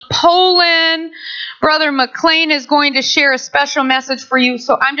Poland. Brother McLean is going to share a special message for you,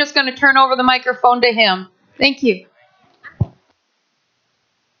 so I'm just going to turn over the microphone to him. Thank you.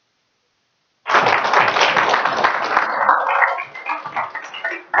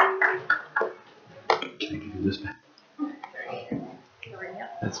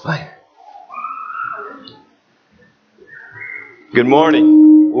 That's fine. Good morning.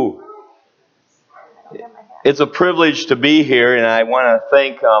 Ooh. It's a privilege to be here, and I want to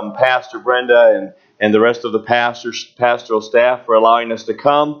thank Pastor Brenda and the rest of the pastoral staff for allowing us to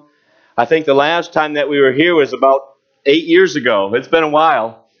come. I think the last time that we were here was about 8 years ago. It's been a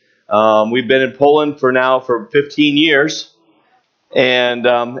while. We've been in Poland for 15 years, and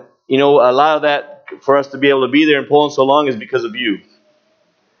a lot of that for us to be able to be there in Poland so long is because of you.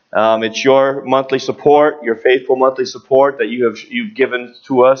 It's your monthly support, your faithful monthly support that you've given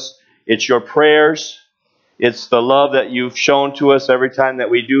to us. It's your prayers. It's the love that you've shown to us every time that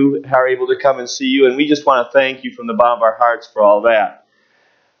we are able to come and see you. And we just want to thank you from the bottom of our hearts for all that.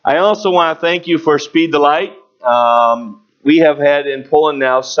 I also want to thank you for Speed the Light. We have had in Poland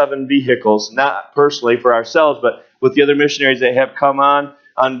now 7 vehicles, not personally for ourselves, but with the other missionaries that have come on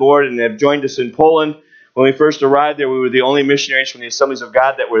board and have joined us in Poland. When we first arrived there, we were the only missionaries from the Assemblies of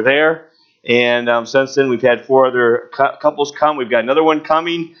God that were there. And since then, we've had 4 other couples come. We've got another one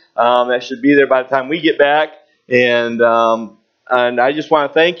coming that should be there by the time we get back. And I just want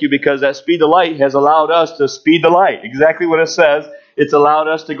to thank you because that Speed the Light has allowed us to speed the light. Exactly what it says. It's allowed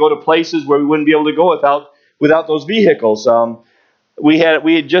us to go to places where we wouldn't be able to go without those vehicles.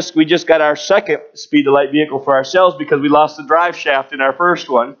 We just got our second Speed the Light vehicle for ourselves because we lost the drive shaft in our first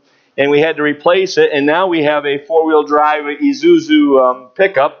one. And we had to replace it, and now we have a 4-wheel drive Isuzu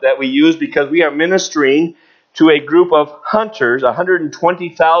pickup that we use because we are ministering to a group of hunters,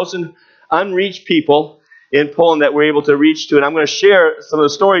 120,000 unreached people in Poland that we're able to reach to. And I'm going to share some of the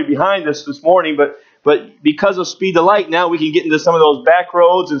story behind this morning, but because of Speed the Light, now we can get into some of those back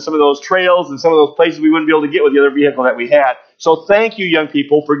roads and some of those trails and some of those places we wouldn't be able to get with the other vehicle that we had. So thank you, young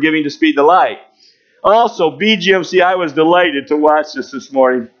people, for giving to Speed the Light. Also, BGMC, I was delighted to watch this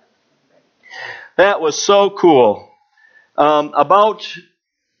morning. That was so cool. About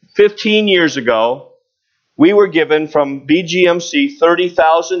 15 years ago, we were given from BGMC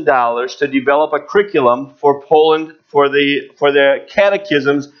 $30,000 to develop a curriculum for Poland for the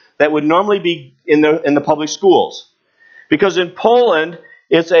catechisms that would normally be in the public schools. Because in Poland,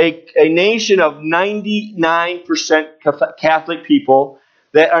 it's a nation of 99% Catholic people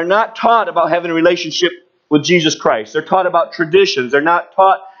that are not taught about having a relationship with Jesus Christ. They're taught about traditions. Are not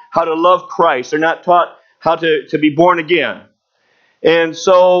taught how to love Christ. They're not taught how to be born again. And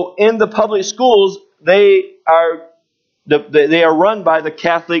so in the public schools, they are run by the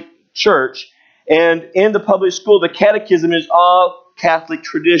Catholic Church. And in the public school, the catechism is all Catholic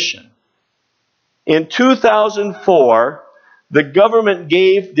tradition. In 2004, the government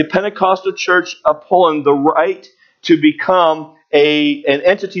gave the Pentecostal Church of Poland the right to become an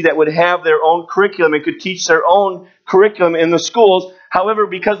entity that would have their own curriculum and could teach their own curriculum in the schools. However,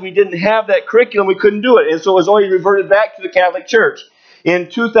 because we didn't have that curriculum, we couldn't do it. And so it was always reverted back to the Catholic Church. In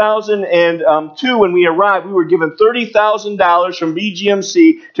 2002, when we arrived, we were given $30,000 from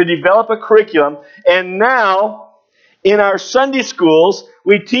BGMC to develop a curriculum. And now, in our Sunday schools,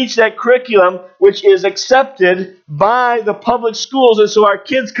 we teach that curriculum, which is accepted by the public schools. And so our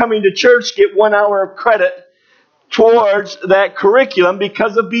kids coming to church get 1 hour of credit towards that curriculum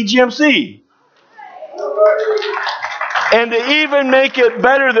because of BGMC. And to even make it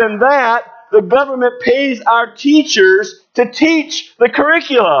better than that, the government pays our teachers to teach the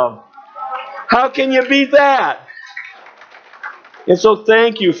curriculum. How can you beat that? And so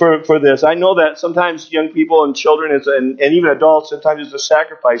thank you for this. I know that sometimes young people and children and even adults, sometimes it's a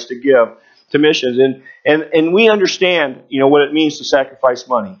sacrifice to give to missions. And we understand, what it means to sacrifice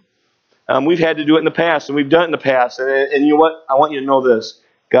money. We've had to do it in the past, and we've done it in the past. And you know what? I want you to know this.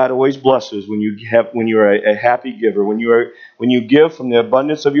 God always blesses when you're a happy giver. When you give from the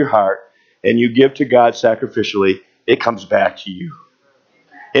abundance of your heart and you give to God sacrificially, it comes back to you.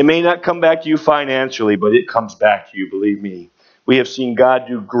 It may not come back to you financially, but it comes back to you, believe me. We have seen God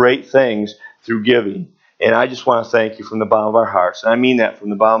do great things through giving. And I just want to thank you from the bottom of our hearts. And I mean that from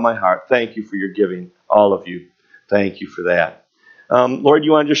the bottom of my heart. Thank you for your giving, all of you. Thank you for that. Lord,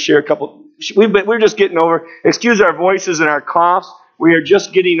 you want to just share a couple? We're just getting over, excuse our voices and our coughs. We are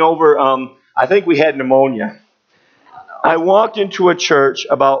just getting over, I think we had pneumonia. I walked into a church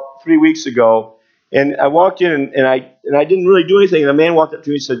about 3 weeks ago, and I walked in, and I didn't really do anything. And a man walked up to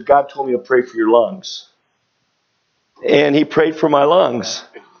me and said, God told me to pray for your lungs. And he prayed for my lungs.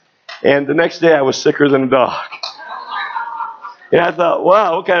 And the next day I was sicker than a dog. And I thought,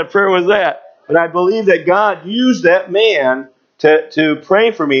 wow, what kind of prayer was that? But I believe that God used that man to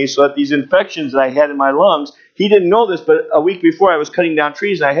pray for me so that these infections that I had in my lungs, he didn't know this, but a week before I was cutting down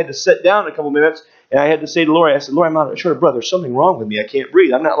trees and I had to sit down a couple minutes and I had to say to Lori, I said, Lori, I'm out short of breath. There's something wrong with me. I can't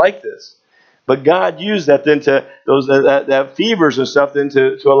breathe. I'm not like this. But God used that then to those that fevers and stuff then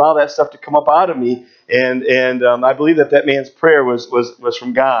to allow that stuff to come up out of me, and I believe that man's prayer was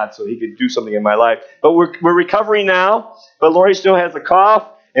from God, so he could do something in my life. But we're recovering now. But Lori still has a cough,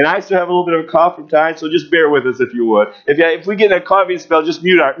 and I still have a little bit of a cough from time. So just bear with us if you would. If we get a coughing spell, just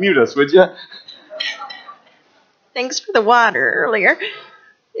mute us, would you? Thanks for the water earlier.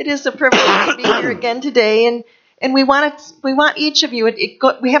 It is a privilege to be here again today, and we want each of you.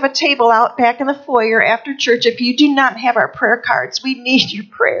 We have a table out back in the foyer after church. If you do not have our prayer cards, we need your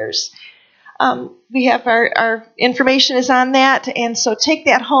prayers. We have our information is on that, and so take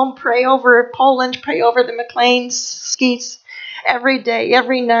that home. Pray over Poland. Pray over the McLeans, Skeets, every day,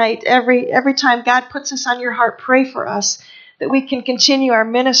 every night, every time God puts us on your heart. Pray for us that we can continue our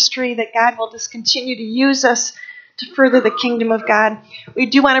ministry. That God will just continue to use us to further the kingdom of God. We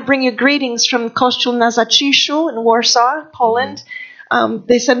do want to bring you greetings from Kościół na Zaciszu in Warsaw, Poland.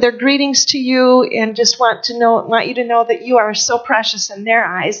 They send their greetings to you and just want you to know that you are so precious in their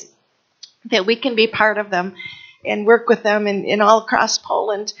eyes, that we can be part of them and work with them in all across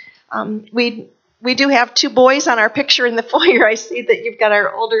Poland. We do have 2 boys on our picture in the foyer. I see that you've got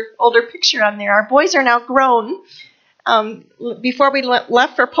our older picture on there. Our boys are now grown. Before we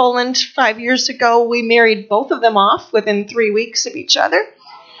left for Poland 5 years ago, we married both of them off within 3 weeks of each other.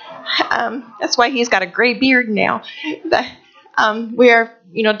 That's why he's got a gray beard now. But, we are,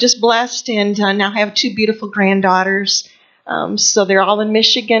 just blessed and now have 2 beautiful granddaughters. So they're all in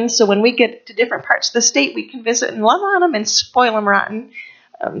Michigan. So when we get to different parts of the state, we can visit and love on them and spoil them rotten.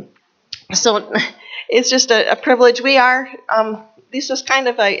 So it's just a privilege. We are. This is kind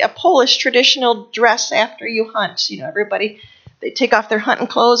of a Polish traditional dress after you hunt. Everybody, they take off their hunting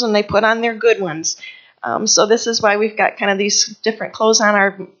clothes and they put on their good ones. So this is why we've got kind of these different clothes on.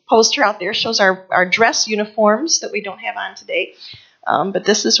 Our poster out there shows our dress uniforms that we don't have on today. But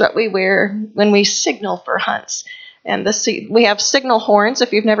this is what we wear when we signal for hunts. And we have signal horns,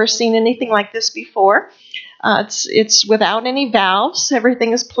 if you've never seen anything like this before. It's without any valves.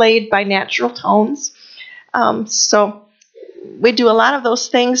 Everything is played by natural tones. So we do a lot of those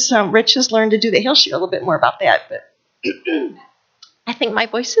things. Rich has learned to do that. He'll share a little bit more about that. But I think my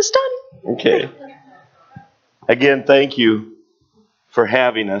voice is done. Okay. Again, thank you for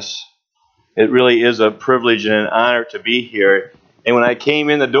having us. It really is a privilege and an honor to be here. And when I came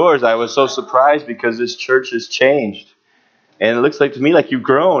in the doors, I was so surprised because this church has changed. And it looks like to me like you've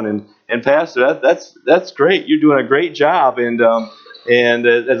grown. And Pastor, that's great. You're doing a great job. And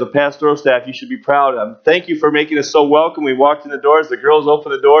as a pastoral staff, you should be proud. Thank you for making us so welcome. We walked in the doors. The girls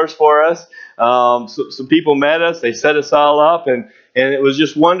opened the doors for us. Some people met us. They set us all up. And it was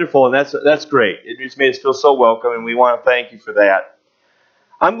just wonderful. And that's great. It just made us feel so welcome. And we want to thank you for that.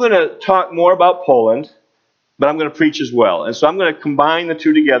 I'm going to talk more about Poland, but I'm going to preach as well. And so I'm going to combine the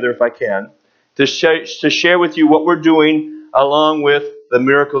two together if I can to share with you what we're doing along with the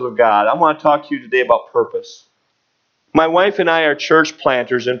miracles of God. I want to talk to you today about purpose. My wife and I are church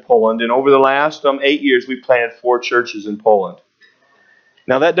planters in Poland, and over the last 8 years, we planted 4 churches in Poland.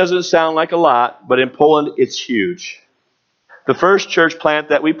 Now, that doesn't sound like a lot, but in Poland, it's huge. The first church plant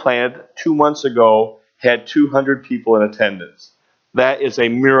that we planted 2 months ago had 200 people in attendance. That is a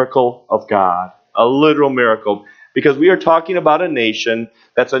miracle of God, a literal miracle, because we are talking about a nation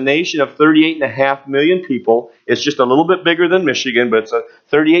that's a nation of 38.5 million people. It's just a little bit bigger than Michigan, but it's a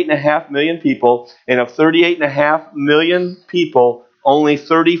 38.5 million people. And of 38.5 million people, only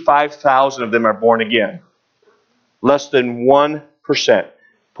 35,000 of them are born again. Less than 1%,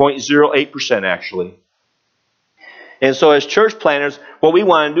 0.08% actually. And so as church planners, what we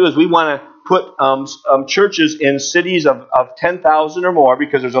want to do is we want to put churches in cities of 10,000 or more,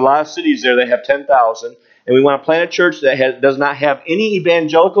 because there's a lot of cities there that have 10,000. And we want to plant a church that does not have any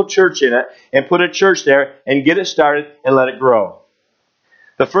evangelical church in it, and put a church there and get it started and let it grow.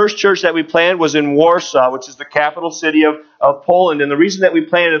 The first church that we planted was in Warsaw, which is the capital city of Poland. And the reason that we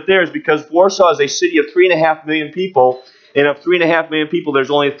planted it there is because Warsaw is a city of 3.5 million people. And of 3.5 million people, there's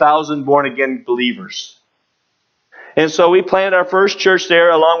only 1,000 born-again believers. And so we planted our first church there,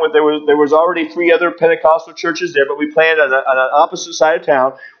 along with there was already 3 other Pentecostal churches there, but we planted on the opposite side of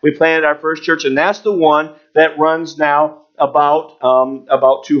town. We planted our first church, and that's the one that runs now about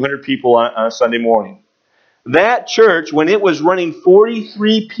 200 people on a Sunday morning. That church, when it was running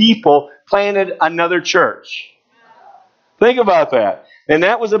 43 people, planted another church. Think about that. And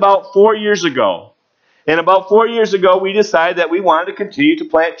that was about 4 years ago. And about 4 years ago, we decided that we wanted to continue to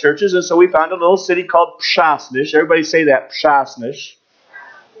plant churches, and so we found a little city called Pshasnish. Everybody say that, Pshasnish.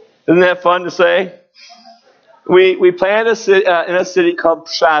 Isn't that fun to say? We planted in a city called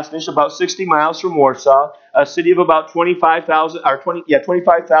Pshasnish, about 60 miles from Warsaw, a city of about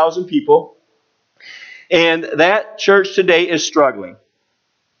 25,000 people. And that church today is struggling.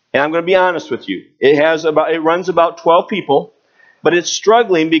 And I'm going to be honest with you. It runs about 12 people, but it's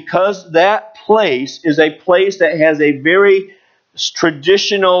struggling because that place is a place that has a very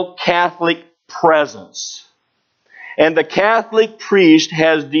traditional Catholic presence. And the Catholic priest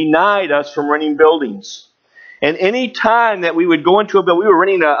has denied us from renting buildings. And any time that we would go into a building, we were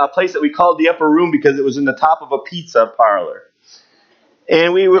renting a place that we called the upper room because it was in the top of a pizza parlor.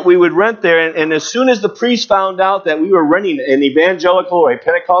 And we would rent there, and as soon as the priest found out that we were renting an evangelical or a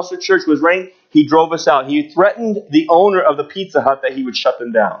Pentecostal church was renting, he drove us out. He threatened the owner of the Pizza Hut that he would shut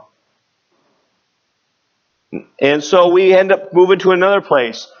them down. And so we ended up moving to another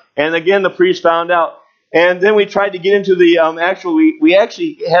place. And again, the priest found out. And then we tried to get into the we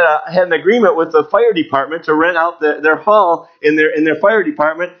actually had an agreement with the fire department to rent out their hall in their fire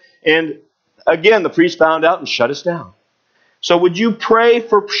department. And again, the priest found out and shut us down. So would you pray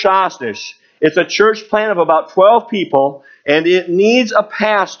for Pshasnish? It's a church plant of about 12 people, and it needs a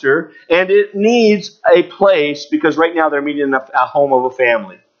pastor, and it needs a place, because right now they're meeting in a home of a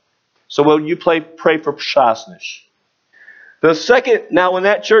family. So will you pray for Pshasnish? The second, now when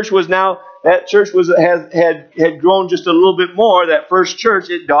that church had grown just a little bit more, that first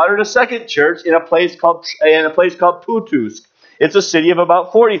church, it daughtered a second church in a place called Putusk. It's a city of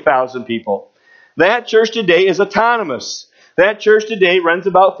about 40,000 people. That church today is autonomous. That church today runs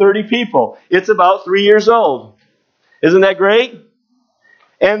about 30 people. It's about 3 years old. Isn't that great?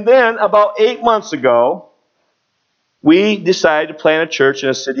 And then about 8 months ago, we decided to plant a church in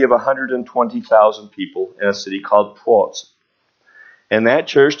a city of 120,000 people in a city called Płock. And that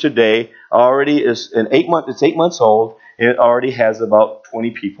church today already is it's 8 months old, and it already has about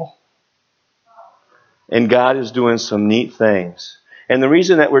 20 people. And God is doing some neat things. And the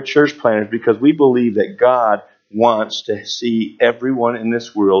reason that we're church planters is because we believe that God wants to see everyone in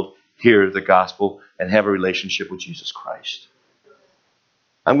this world hear the gospel and have a relationship with Jesus Christ.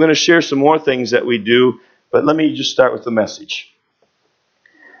 I'm going to share some more things that we do, but let me just start with the message.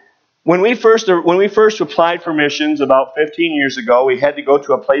 When we first applied for missions about 15 years ago, we had to go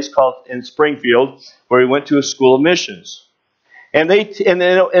to a place called in Springfield where we went to a school of missions. And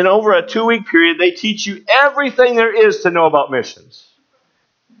over a 2-week period, they teach you everything there is to know about missions.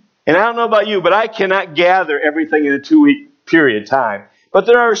 And I don't know about you, but I cannot gather everything in a 2-week period of time. But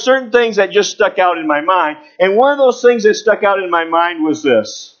there are certain things that just stuck out in my mind. And one of those things that stuck out in my mind was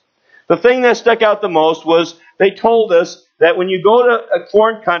this. The thing that stuck out the most was they told us that when you go to a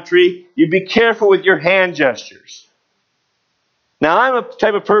foreign country, you be careful with your hand gestures. Now, I'm a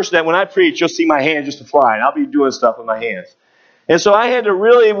type of person that when I preach, you'll see my hand just fly, and I'll be doing stuff with my hands. And so I had to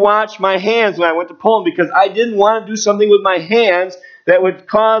really watch my hands when I went to Poland because I didn't want to do something with my hands that would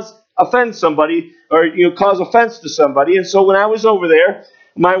offend somebody or cause offense to somebody. And so when I was over there,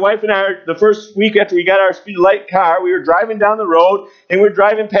 my wife and I, the first week after we got our speed light car, we were driving down the road, and we're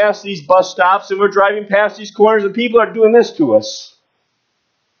driving past these bus stops, and we're driving past these corners, and people are doing this to us.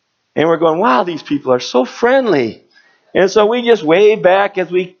 And we're going, wow, these people are so friendly. And so we just waved back as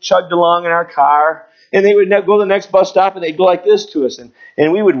we chugged along in our car. And they would go to the next bus stop, and they'd go like this to us.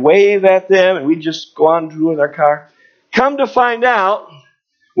 And we would wave at them, and we'd just go on with our car. Come to find out,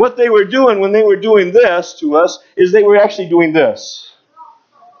 what they were doing when they were doing this to us is they were actually doing this.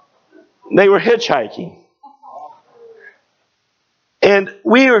 They were hitchhiking. And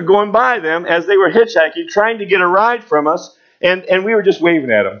we were going by them as they were hitchhiking, trying to get a ride from us, and we were just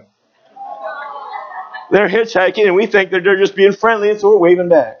waving at them. They're hitchhiking, and we think that they're just being friendly, and so we're waving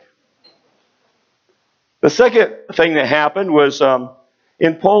back. The second thing that happened was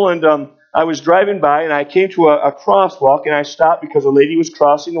in Poland, I was driving by, and I came to a crosswalk, and I stopped because a lady was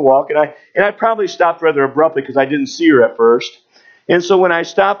crossing the walk, and I probably stopped rather abruptly because I didn't see her at first. And so when I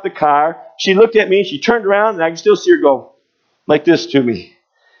stopped the car, she looked at me, she turned around, and I can still see her go like this to me.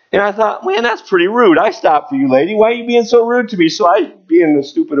 And I thought, man, that's pretty rude. I stopped for you, lady. Why are you being so rude to me? So I, being the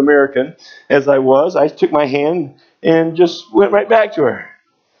stupid American as I was, I took my hand and just went right back to her.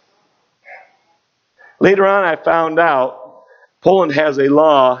 Later on, I found out Poland has a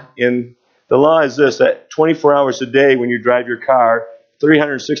law, and the law is this, that 24 hours a day when you drive your car,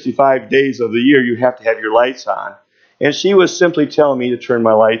 365 days of the year, you have to have your lights on. And she was simply telling me to turn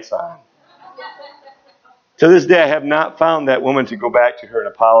my lights on. To this day, I have not found that woman to go back to her and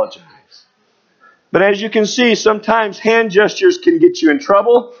apologize. But as you can see, sometimes hand gestures can get you in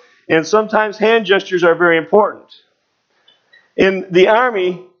trouble, And sometimes hand gestures are very important. In the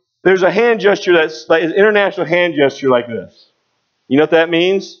Army, there's a hand gesture that's like an international hand gesture like this. You know what that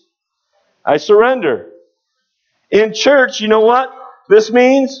means? I surrender. In church, you know what this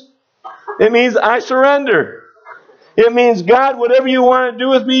means? It means I surrender. It means, God, whatever you want to do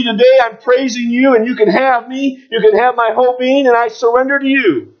with me today, I'm praising you, and you can have me. You can have my whole being, and I surrender to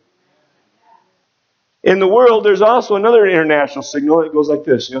you. In the world, there's also another international signal that goes like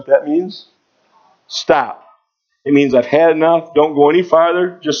this. You know what that means? Stop. It means I've had enough. Don't go any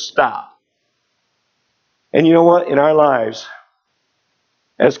farther. Just stop. And you know what? In our lives,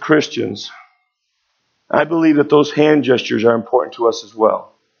 as Christians, I believe that those hand gestures are important to us as well.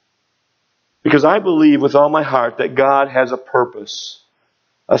 Because I believe with all my heart that God has a purpose,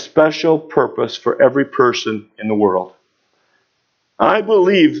 a special purpose for every person in the world. I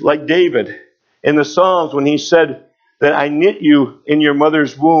believe, like David in the Psalms when he said that I knit you in your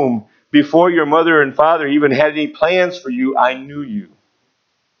mother's womb. Before your mother and father even had any plans for you, I knew you.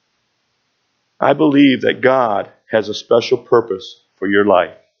 I believe that God has a special purpose for your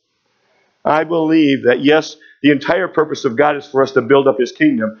life. I believe that, yes, the entire purpose of God is for us to build up His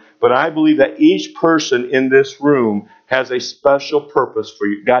kingdom, but I believe that each person in this room has a special purpose for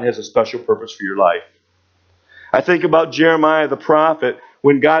you. God has a special purpose for your life. I think about Jeremiah the prophet,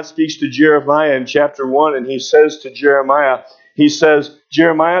 when God speaks to Jeremiah in chapter 1, and He says to Jeremiah, He says,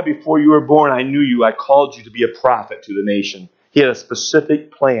 Jeremiah, before you were born, I knew you. I called you to be a prophet to the nation. He had a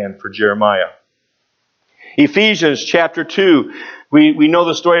specific plan for Jeremiah. Ephesians chapter 2, we know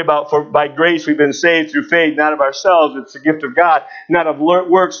the story about, for by grace we've been saved through faith, not of ourselves, it's the gift of God, not of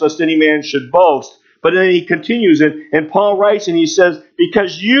works, lest any man should boast. But then he continues, and Paul writes and he says,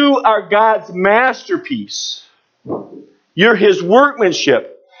 because you are God's masterpiece. You're His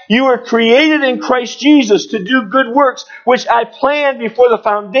workmanship. You were created in Christ Jesus to do good works, which I planned before the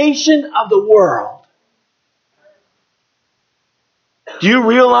foundation of the world. Do you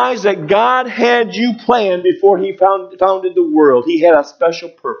realize that God had you planned before He founded the world? He had a special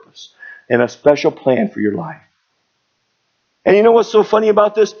purpose and a special plan for your life. And you know what's so funny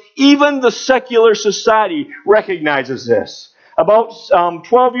about this? Even the secular society recognizes this. About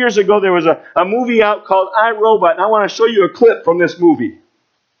 12 years ago, there was a movie out called I, Robot, and I want to show you a clip from this movie.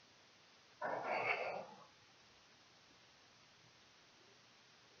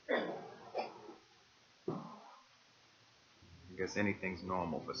 I guess anything's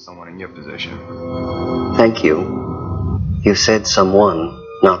normal for someone in your position. Thank you. You said someone,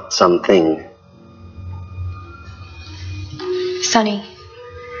 not something. Sonny,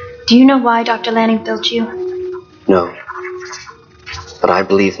 do you know why Dr. Lanning built you? No. But I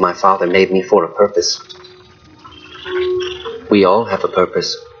believe my father made me for a purpose. We all have a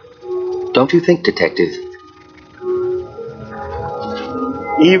purpose. Don't you think, Detective?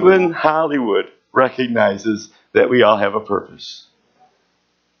 Even Hollywood recognizes that we all have a purpose.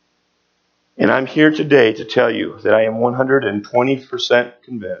 And I'm here today to tell you that I am 120%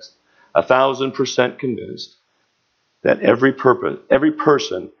 convinced, 1,000% convinced, that every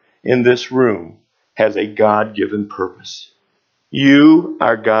person in this room has a God-given purpose. You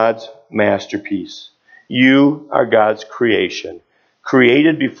are God's masterpiece. You are God's creation,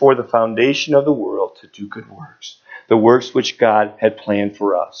 created before the foundation of the world to do good works, the works which God had planned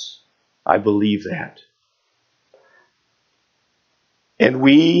for us. I believe that. And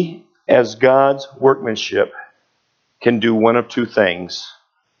we, as God's workmanship, can do one of two things.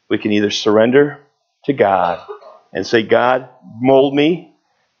 We can either surrender to God and say, God, mold me.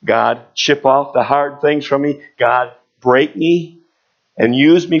 God, chip off the hard things from me. God, break me and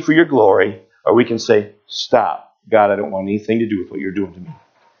use me for your glory. Or we can say, stop. God, I don't want anything to do with what you're doing to me.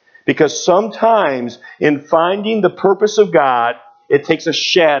 Because sometimes in finding the purpose of God, it takes a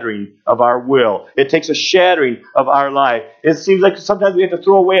shattering of our will. It takes a shattering of our life. It seems like sometimes we have to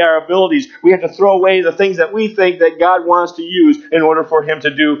throw away our abilities. We have to throw away the things that we think that God wants to use in order for Him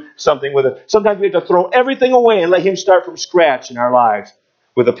to do something with it. Sometimes we have to throw everything away and let Him start from scratch in our lives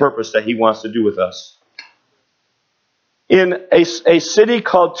with a purpose that He wants to do with us. In a city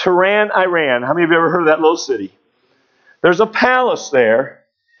called Tehran, Iran, how many of you have ever heard of that little city? There's a palace there,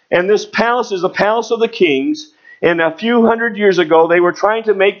 and this palace is a palace of the kings. And a few hundred years ago, they were trying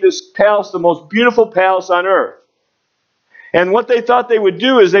to make this palace the most beautiful palace on earth. And what they thought they would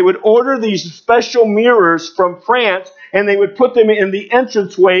do is they would order these special mirrors from France, and they would put them in the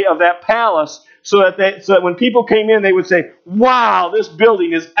entranceway of that palace so that when people came in, they would say, wow, this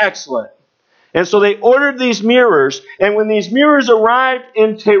building is excellent. And so they ordered these mirrors, and when these mirrors arrived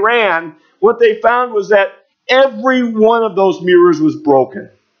in Tehran, what they found was that every one of those mirrors was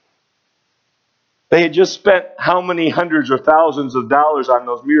broken. They had just spent how many hundreds or thousands of dollars on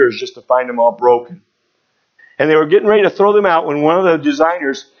those mirrors just to find them all broken. And they were getting ready to throw them out when one of the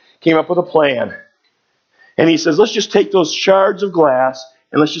designers came up with a plan. And he says, let's just take those shards of glass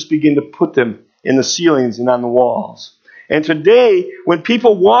and let's just begin to put them in the ceilings and on the walls. And today, when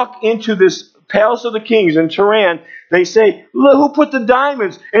people walk into this Palace of the Kings in Tehran, they say, look, who put the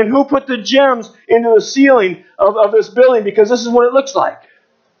diamonds and who put the gems into the ceiling of this building? Because this is what it looks like.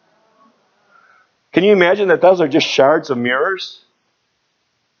 Can you imagine that those are just shards of mirrors?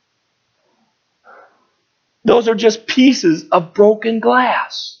 Those are just pieces of broken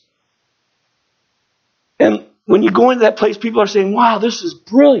glass. And when you go into that place, people are saying, wow, this is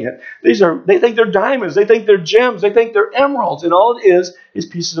brilliant. They think they're diamonds. They think they're gems. They think they're emeralds. And all it is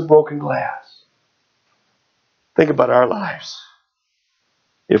pieces of broken glass. Think about our lives.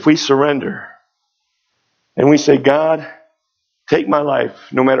 If we surrender and we say, God, take my life,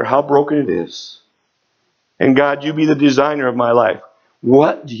 no matter how broken it is. And God, you be the designer of my life.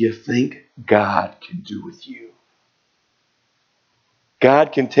 What do you think God can do with you?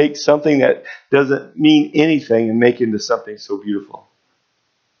 God can take something that doesn't mean anything and make it into something so beautiful.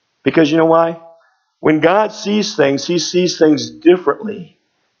 Because you know why? When God sees things, He sees things differently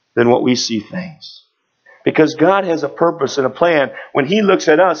than what we see things. Because God has a purpose and a plan. When He looks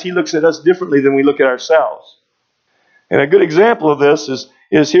at us differently than we look at ourselves. And a good example of this is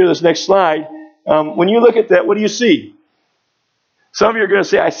here, this next slide. When you look at that, what do you see? Some of you are going to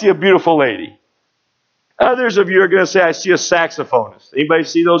say, I see a beautiful lady. Others of you are going to say, I see a saxophonist. Anybody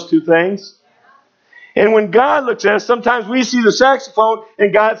see those two things? And when God looks at us, sometimes we see the saxophone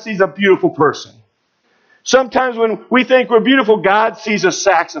and God sees a beautiful person. Sometimes when we think we're beautiful, God sees a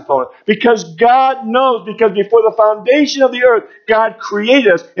saxophone. Because God knows, because before the foundation of the earth, God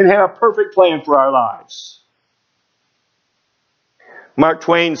created us and had a perfect plan for our lives. Mark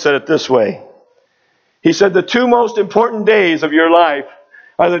Twain said it this way. He said, the two most important days of your life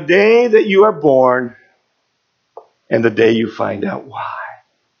are the day that you are born and the day you find out why.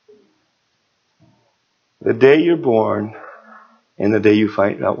 The day you're born and the day you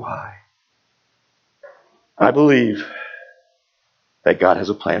find out why. I believe that God has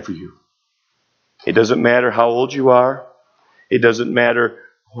a plan for you. It doesn't matter how old you are. It doesn't matter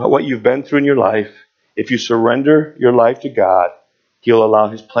what you've been through in your life. If you surrender your life to God, He'll allow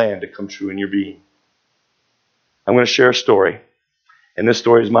His plan to come true in your being. I'm going to share a story. And this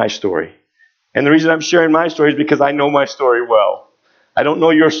story is my story. And the reason I'm sharing my story is because I know my story well. I don't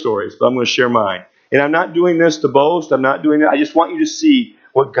know your stories, but I'm going to share mine. And I'm not doing this to boast. I'm not doing it. I just want you to see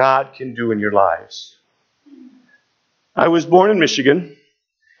what God can do in your lives. I was born in Michigan.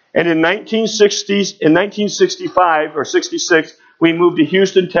 And in 1965 or 66, we moved to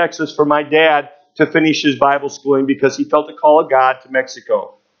Houston, Texas for my dad to finish his Bible schooling because he felt the call of God to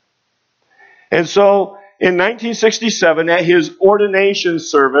Mexico. And so in 1967, at his ordination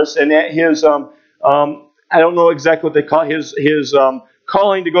service and at his, I don't know exactly what they call it, his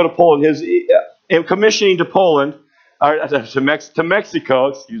calling to go to Poland, his commissioning to Poland, or to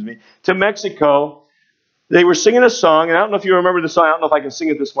Mexico, they were singing a song, and I don't know if you remember the song, I don't know if I can sing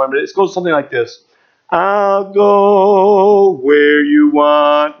it this morning, but it goes something like this. I'll go where you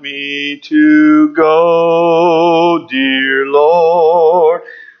want me to go, dear Lord.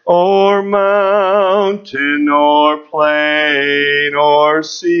 O'er mountain or plain or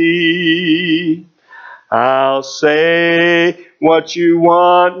sea, I'll say what you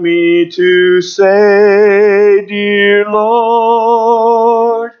want me to say, dear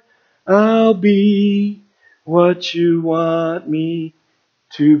Lord. I'll be what you want me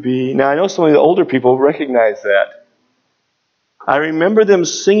to be. Now, I know some of the older people recognize that. I remember them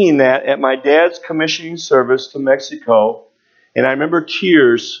singing that at my dad's commissioning service to Mexico. And I remember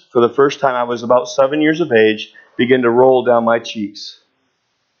tears for the first time. I was about 7 years of age, begin to roll down my cheeks.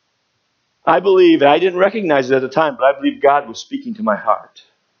 I believe, and I didn't recognize it at the time, but I believe God was speaking to my heart.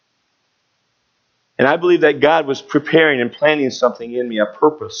 And I believe that God was preparing and planning something in me, a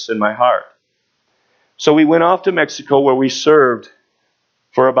purpose in my heart. So we went off to Mexico where we served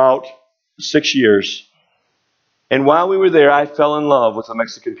for about 6 years. And while we were there, I fell in love with the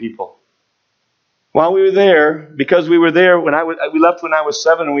Mexican people. While we were there, because we were there, we left when I was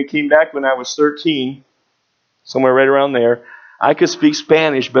 7 and we came back when I was 13, somewhere right around there, I could speak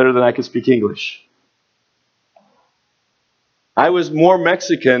Spanish better than I could speak English. I was more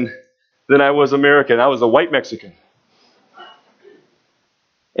Mexican than I was American. I was a white Mexican.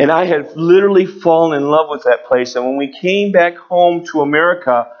 And I had literally fallen in love with that place. And when we came back home to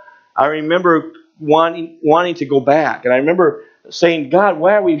America, I remember wanting to go back. And I remember saying, God,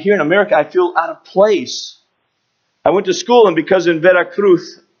 why are we here in America? I feel out of place. I went to school, and because in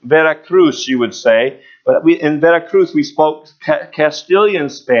Veracruz, Veracruz, you would say. But in Veracruz, we spoke Castilian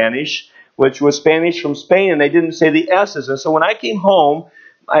Spanish, which was Spanish from Spain, and they didn't say the S's. And so when I came home,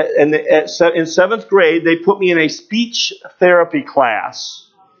 in 7th grade, they put me in a speech therapy class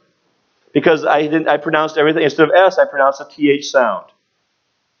because I pronounced everything. Instead of S, I pronounced the TH sound.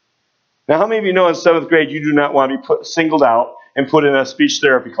 Now, how many of you know in 7th grade you do not want to be singled out and put in a speech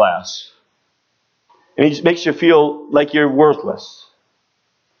therapy class? And it just makes you feel like you're worthless.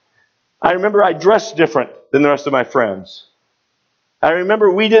 I remember I dressed different than the rest of my friends. I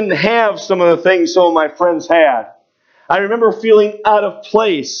remember we didn't have some of the things some of my friends had. I remember feeling out of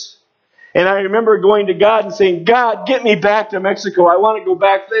place. And I remember going to God and saying, God, get me back to Mexico. I want to go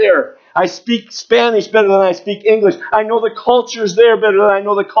back there. I speak Spanish better than I speak English. I know the cultures there better than I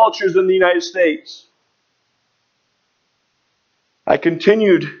know the cultures in the United States. I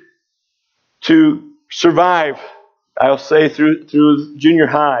continued to survive, I'll say, through junior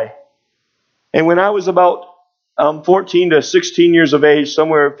high. And when I was about 14 to 16 years of age,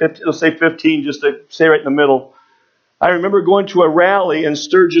 somewhere, let's say 15, just to stay right in the middle, I remember going to a rally in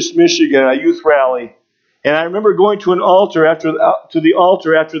Sturgis, Michigan, a youth rally. And I remember going to the altar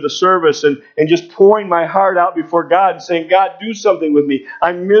after the service and just pouring my heart out before God and saying, God, do something with me.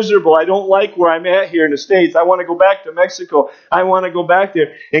 I'm miserable. I don't like where I'm at here in the States. I want to go back to Mexico. I want to go back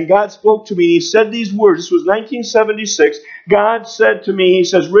there. And God spoke to me. He said these words. This was 1976. God said to me, He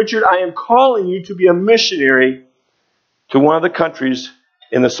says, Richard, I am calling you to be a missionary to one of the countries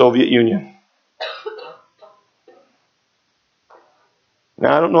in the Soviet Union.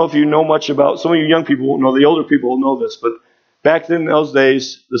 Now, I don't know if you know much about, some of you young people won't know, the older people will know this, but back then in those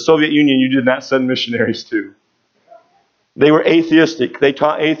days, the Soviet Union, you did not send missionaries to. They were atheistic. They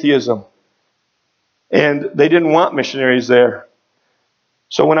taught atheism. And they didn't want missionaries there.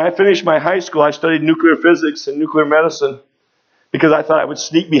 So when I finished my high school, I studied nuclear physics and nuclear medicine because I thought I would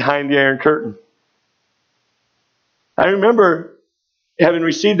sneak behind the Iron Curtain. I remember having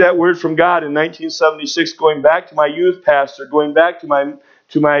received that word from God in 1976, going back to my youth pastor, going back to my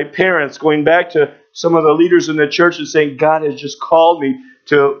parents, going back to some of the leaders in the church and saying, God has just called me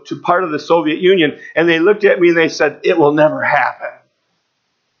to part of the Soviet Union. And they looked at me and they said, it will never happen.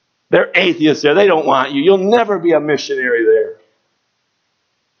 They're atheists there. They don't want you. You'll never be a missionary there.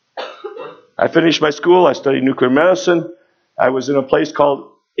 I finished my school. I studied nuclear medicine. I was in a place called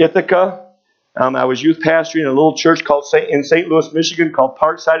Ithaca. I was youth pastoring in a little church in St. Louis, Michigan called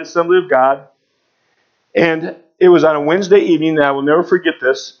Parkside Assembly of God. And it was on a Wednesday evening, and I will never forget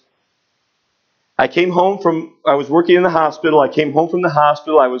this. I was working in the hospital. I came home from the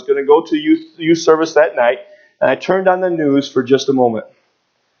hospital. I was going to go to youth service that night. And I turned on the news for just a moment.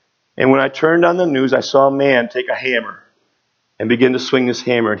 And when I turned on the news, I saw a man take a hammer and begin to swing this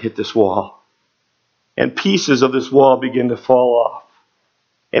hammer and hit this wall. And pieces of this wall began to fall off.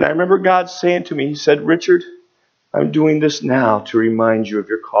 And I remember God saying to me, He said, Richard, I'm doing this now to remind you of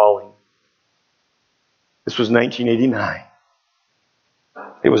your calling. This was 1989.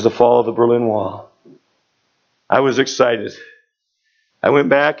 It was the fall of the Berlin Wall. I was excited. I went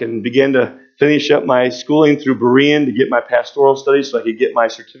back and began to finish up my schooling through Berean to get my pastoral studies so I could get my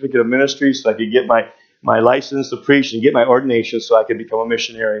certificate of ministry, so I could get my license to preach and get my ordination so I could become a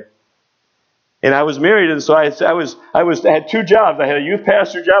missionary. And I was married, and so I had two jobs. I had a youth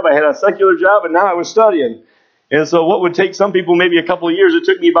pastor job, I had a secular job, and now I was studying. And so what would take some people maybe a couple of years, it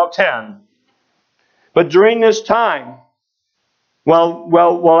took me about 10. But during this time,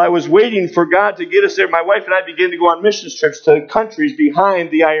 while I was waiting for God to get us there, my wife and I began to go on missions trips to countries behind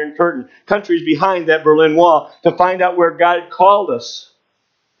the Iron Curtain, countries behind that Berlin Wall, to find out where God had called us.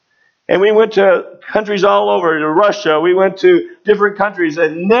 And we went to countries all over, to Russia. We went to different countries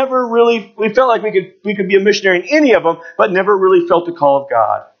and we felt like we could be a missionary in any of them, but never really felt the call of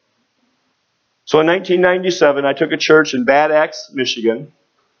God. So in 1997, I took a church in Bad Axe, Michigan,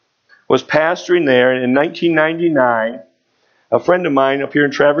 was pastoring there, and in 1999, a friend of mine up here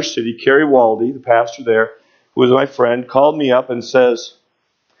in Traverse City, Kerry Waldy, the pastor there, who was my friend, called me up and says,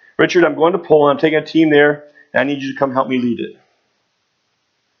 Richard, I'm going to Poland. I'm taking a team there, and I need you to come help me lead it.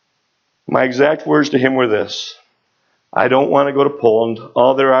 My exact words to him were this: I don't want to go to Poland.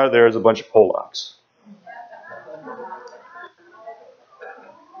 All there are there is a bunch of Polacks.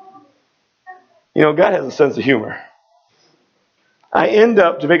 You know, God has a sense of humor. I end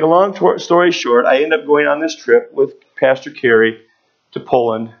up, to make a long story short, I end up going on this trip with Pastor Kerry to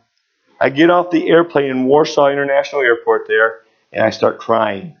Poland. I get off the airplane in Warsaw International Airport there, and I start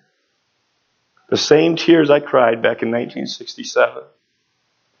crying. The same tears I cried back in 1967.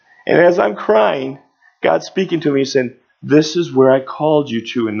 And as I'm crying, God's speaking to me saying, this is where I called you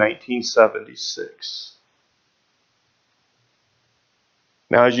to in 1976.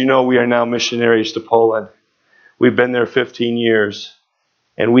 Now, as you know, we are now missionaries to Poland. We've been there 15 years,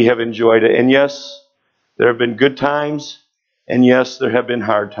 and we have enjoyed it. And yes, there have been good times, and yes, there have been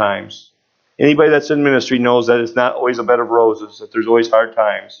hard times. Anybody that's in ministry knows that it's not always a bed of roses, that there's always hard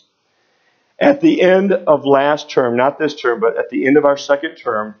times. At the end of last term, not this term, but at the end of our second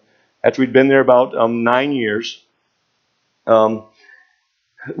term, after we'd been there about 9 years,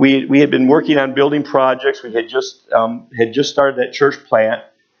 we had been working on building projects. We had just started that church plant,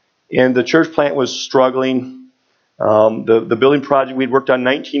 and the church plant was struggling. The building project, we'd worked on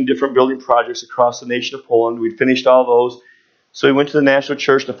 19 different building projects across the nation of Poland. We'd finished all those. So we went to the national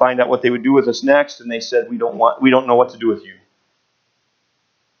church to find out what they would do with us next, and they said, we don't know what to do with you.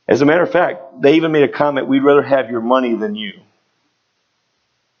 As a matter of fact, they even made a comment, we'd rather have your money than you.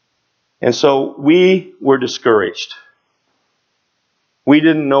 And so we were discouraged. We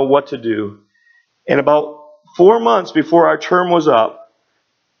didn't know what to do. And about 4 months before our term was up,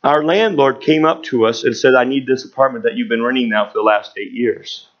 our landlord came up to us and said, I need this apartment that you've been renting now for the last 8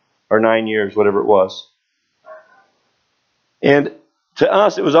 years, or 9 years, whatever it was. And to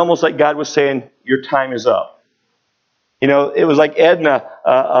us, it was almost like God was saying, your time is up. You know, it was like adding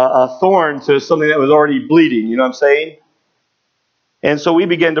a thorn to something that was already bleeding. You know what I'm saying? And so we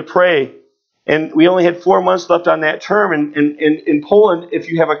began to pray. And we only had 4 months left on that term. And in Poland, if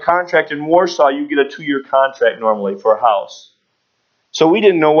you have a contract in Warsaw, you get a 2-year contract normally for a house. So we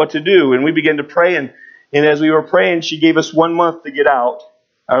didn't know what to do. And we began to pray. And as we were praying, she gave us 1 month to get out.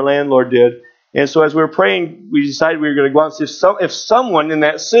 Our landlord did. And so as we were praying, we decided we were going to go out and see if someone in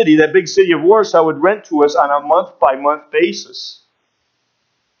that city, that big city of Warsaw, would rent to us on a month-by-month basis.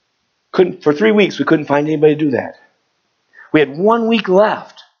 For 3 weeks, we couldn't find anybody to do that. We had 1 week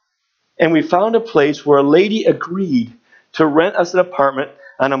left. And we found a place where a lady agreed to rent us an apartment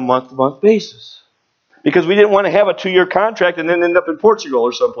on a month-to-month basis. Because we didn't want to have a 2-year contract and then end up in Portugal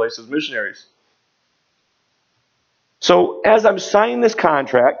or someplace as missionaries. So as I'm signing this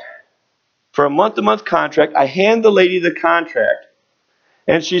contract, for a month-to-month contract, I hand the lady the contract.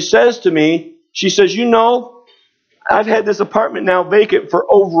 And she says to me, you know, I've had this apartment now vacant for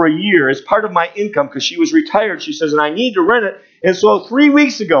over a year as part of my income because she was retired. She says, and I need to rent it. And so 3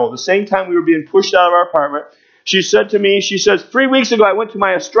 weeks ago, the same time we were being pushed out of our apartment, she said to me, 3 weeks ago I went to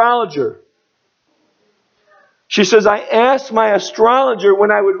my astrologer. She says, I asked my astrologer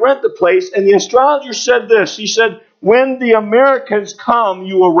when I would rent the place, and the astrologer said this. He said, when the Americans come,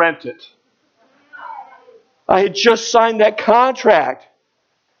 you will rent it. I had just signed that contract.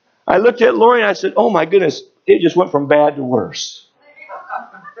 I looked at Lori and I said, oh my goodness, it just went from bad to worse.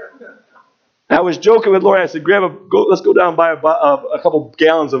 I was joking with Lori. I said, let's go down and buy a couple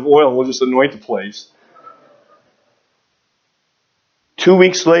gallons of oil and we'll just anoint the place. 2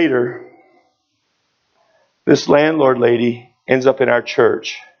 weeks later, this landlord lady ends up in our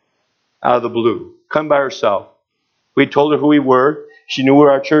church out of the blue. Come by herself. We told her who we were. She knew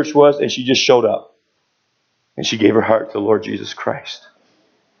where our church was and she just showed up. And she gave her heart to the Lord Jesus Christ.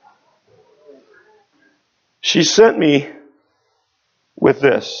 She sent me with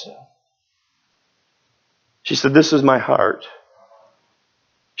this. She said, this is my heart.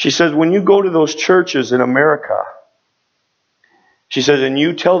 She said, when you go to those churches in America, she says, and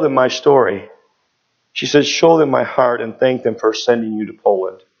you tell them my story, she says, show them my heart and thank them for sending you to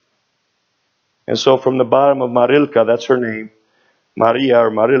Poland. And so from the bottom of Marilka, that's her name, Maria or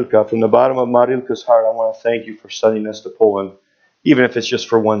Marilka, from the bottom of Marilka's heart, I want to thank you for sending us to Poland, even if it's just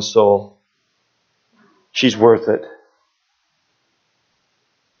for one soul. She's worth it.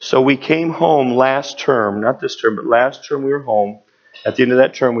 So we came home last term, not this term, but last term we were home. At the end of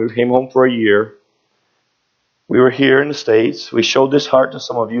that term, we came home for a year. We were here in the States. We showed this heart to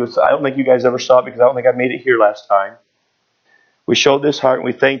some of you. I don't think you guys ever saw it because I don't think I made it here last time. We showed this heart and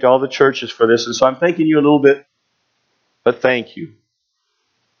we thanked all the churches for this. And so I'm thanking you a little bit, but thank you.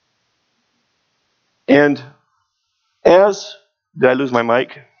 And did I lose my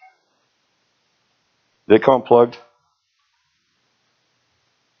mic? Did it come unplugged?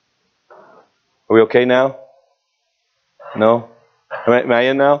 Are we okay now? No? Am I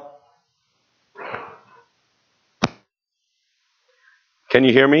in now? Can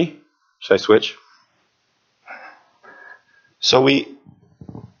you hear me? Should I switch? So we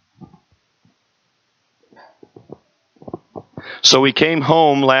came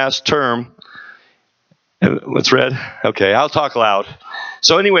home last term. What's red? Okay, I'll talk loud.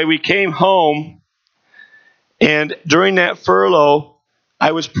 So anyway, we came home, and during that furlough,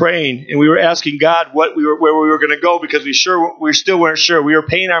 I was praying, and we were asking God where we were going to go because we still weren't sure. We were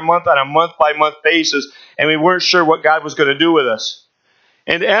paying our month on a month-by-month basis, and we weren't sure what God was going to do with us.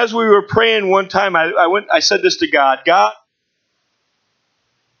 And as we were praying one time, I said this to God, God,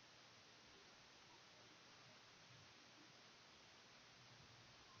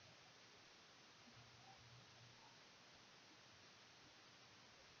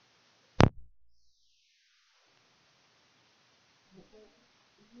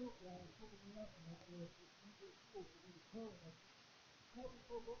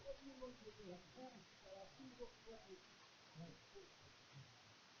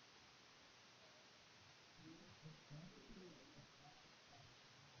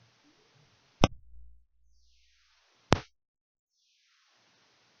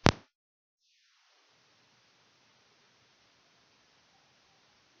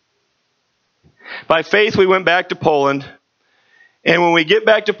 By faith, we went back to Poland. And when we get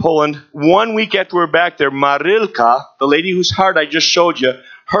back to Poland, 1 week after we're back there, Marilka, the lady whose heart I just showed you,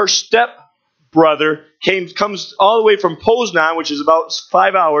 her stepbrother comes all the way from Poznan, which is about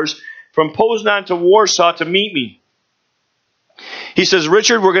 5 hours, from Poznan to Warsaw to meet me. He says,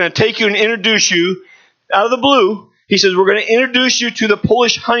 Richard, we're going to take you and introduce you out of the blue. He says, we're going to introduce you to the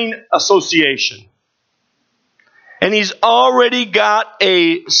Polish Hunting Association. And he's already got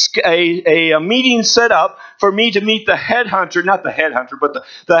a meeting set up for me to meet the headhunter, not the headhunter, but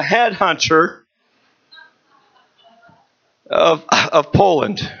the headhunter of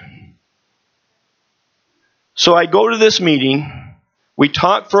Poland. So I go to this meeting, we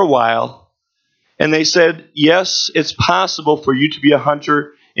talk for a while, and they said, yes, it's possible for you to be a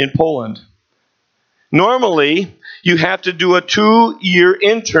hunter in Poland. Normally, you have to do a 2-year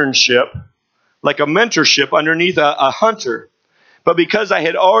internship, like a mentorship underneath a hunter. But because I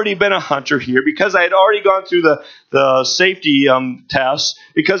had already been a hunter here, because I had already gone through the safety tests,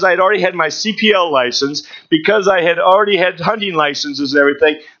 because I had already had my CPL license, because I had already had hunting licenses and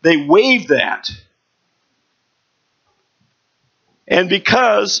everything, they waived that. And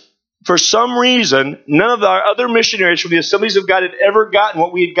because, for some reason, none of our other missionaries from the Assemblies of God had ever gotten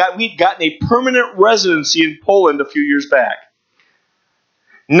what we had got. We'd gotten a permanent residency in Poland a few years back.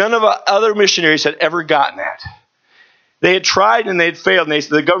 None of our other missionaries had ever gotten that. They had tried and they had failed. And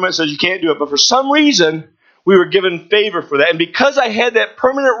the government said, you can't do it. But for some reason, we were given favor for that. And because I had that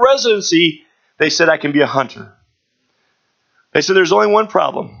permanent residency, they said I can be a hunter. They said there's only one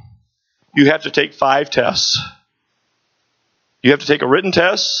problem. You have to take 5 tests. You have to take a written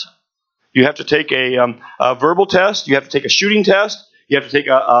test. You have to take a verbal test. You have to take a shooting test. You have to take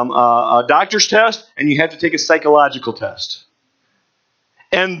a doctor's test. And you have to take a psychological test.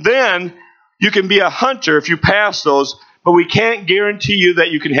 And then you can be a hunter if you pass those, but we can't guarantee you that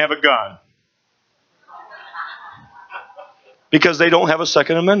you can have a gun. Because they don't have a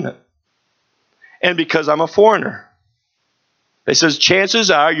Second Amendment. And because I'm a foreigner. They says chances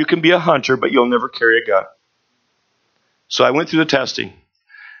are you can be a hunter, but you'll never carry a gun. So I went through the testing.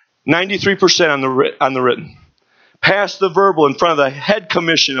 93% on the written. Passed the verbal in front of the head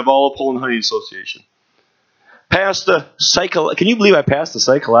commission of all of Poland Hunting Association. Passed the can you believe I passed the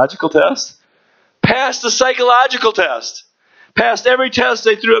psychological test? Passed the psychological test. Passed every test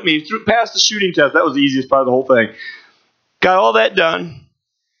they threw at me. Passed the shooting test. That was the easiest part of the whole thing. Got all that done.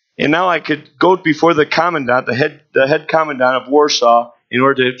 And now I could go before the commandant, the head commandant of Warsaw, in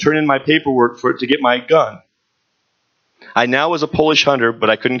order to turn in my paperwork for it to get my gun. I now was a Polish hunter, but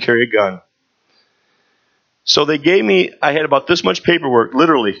I couldn't carry a gun. So they gave me, I had about this much paperwork,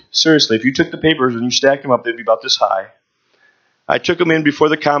 literally, seriously. If you took the papers and you stacked them up, they'd be about this high. I took them in before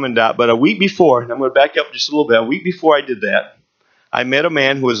the commandant, but a week before, and I'm going to back up just a little bit, a week before I did that, I met a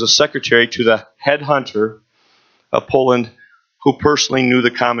man who was a secretary to the head hunter of Poland who personally knew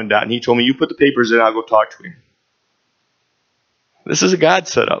the commandant. And he told me, you put the papers in, I'll go talk to him. This is a God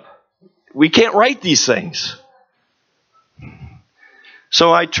setup. We can't write these things.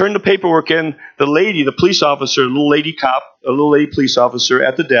 So I turned the paperwork in. The lady, the police officer, a little lady police officer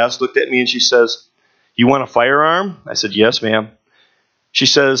at the desk looked at me and she says, you want a firearm? I said, yes, ma'am. She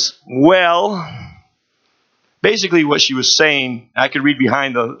says, well, basically what she was saying, I could read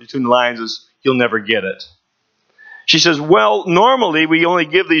between the lines, is you'll never get it. She says, well, normally we only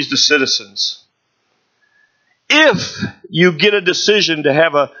give these to citizens. If you get a decision to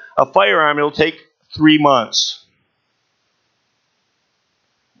have a firearm, it'll take 3 months.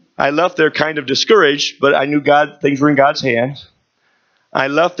 I left there kind of discouraged, but I knew things were in God's hands. I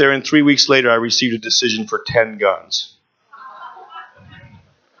left there, and 3 weeks later, I received a decision for 10 guns.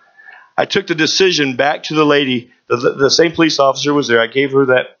 I took the decision back to the lady. The same police officer was there. I gave her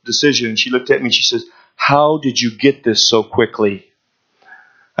that decision, and she looked at me, and she says, how did you get this so quickly?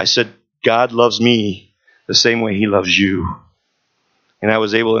 I said, God loves me the same way he loves you. And I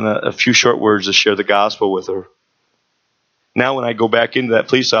was able, in a few short words, to share the gospel with her. Now when I go back into that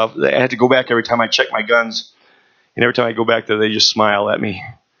police office, I had to go back every time I check my guns. And every time I go back there, they just smile at me.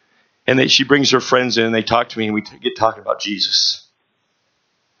 And she brings her friends in, and they talk to me, and we get talking about Jesus.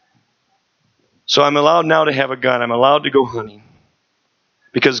 So I'm allowed now to have a gun. I'm allowed to go hunting.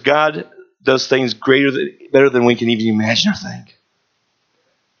 Because God does things better than we can even imagine or think.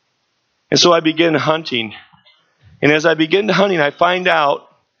 And so I begin hunting. And as I begin hunting, I find out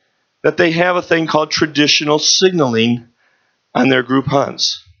that they have a thing called traditional signaling on their group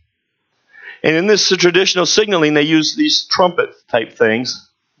hunts. And in this traditional signaling, they use these trumpet type things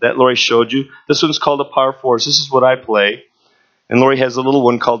that Lori showed you. This one's called a par 4. This is what I play. And Lori has a little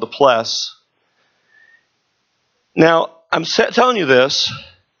one called the Pless. Now, I'm telling you this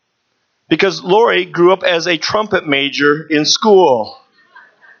because Lori grew up as a trumpet major in school.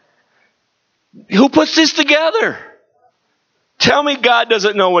 Who puts this together? Tell me God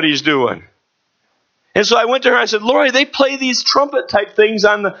doesn't know what he's doing. And so I went to her and I said, Lori, they play these trumpet type things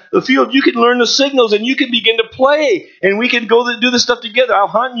on the field. You can learn the signals and you can begin to play. And we can go do this stuff together. I'll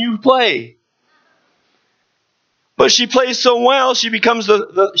hunt and you play. But she plays so well, she becomes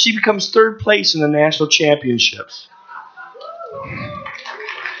she becomes third place in the national championships.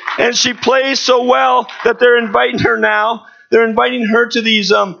 And she plays so well that they're inviting her now. They're inviting her to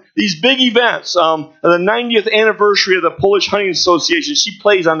these big events. The 90th anniversary of the Polish Hunting Association. She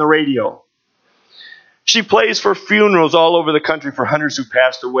plays on the radio. She plays for funerals all over the country for hunters who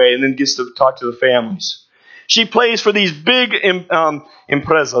passed away and then gets to talk to the families. She plays for these big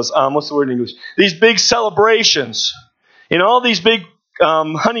imprezas. What's the word in English? These big celebrations in all these big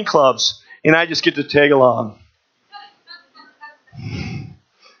hunting clubs. And I just get to tag along.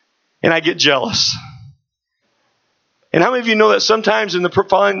 And I get jealous. And how many of you know that sometimes in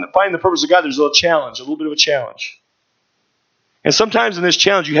finding the purpose of God, there's a little bit of a challenge. And sometimes in this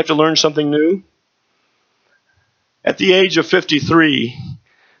challenge, you have to learn something new. At the age of 53,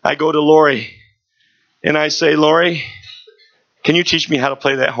 I go to Lori and I say, Lori, can you teach me how to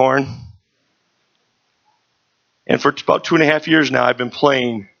play that horn? And for about 2.5 years now, I've been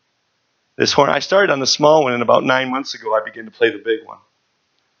playing this horn. I started on the small one, and about 9 months ago, I began to play the big one.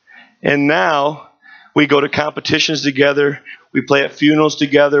 And now we go to competitions together. We play at funerals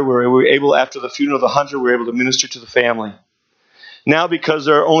together. We're able, after the funeral of the hunter, we're able to minister to the family. Now, because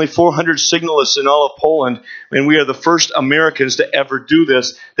there are only 400 signalists in all of Poland, and we are the first Americans to ever do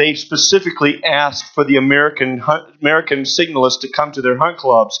this, they specifically ask for the American signalists to come to their hunt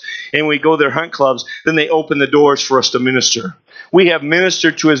clubs. And when we go to their hunt clubs, then they open the doors for us to minister. We have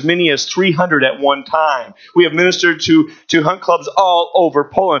ministered to as many as 300 at one time. We have ministered to hunt clubs all over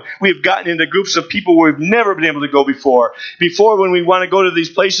Poland. We have gotten into groups of people where we've never been able to go before. Before, when we want to go to these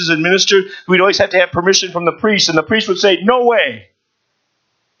places and minister, we'd always have to have permission from the priest, and the priest would say, no way.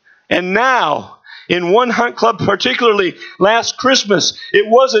 And now, in one hunt club, particularly last Christmas, it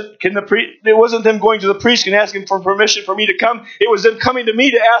wasn't them going to the priest and asking for permission for me to come. It was them coming to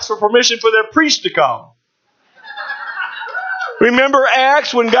me to ask for permission for their priest to come. Remember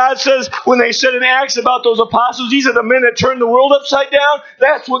Acts when they said in Acts about those apostles, these are the men that turned the world upside down?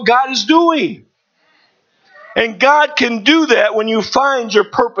 That's what God is doing. And God can do that when you find your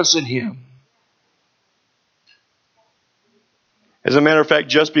purpose in Him. As a matter of fact,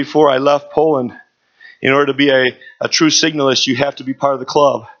 just before I left Poland, in order to be a true signalist, you have to be part of the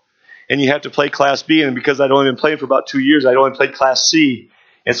club. And you have to play Class B. And because I'd only been playing for about 2 years, I'd only played Class C.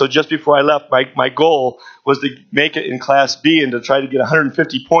 And so just before I left, my goal was to make it in Class B and to try to get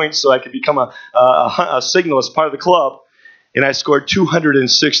 150 points so I could become a signalist, part of the club. And I scored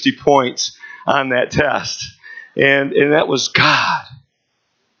 260 points on that test. And that was God.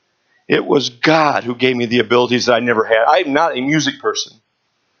 It was God who gave me the abilities that I never had. I'm not a music person.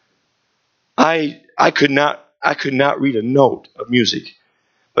 I could not read a note of music.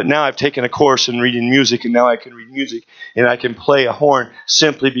 But now I've taken a course in reading music, and now I can read music, and I can play a horn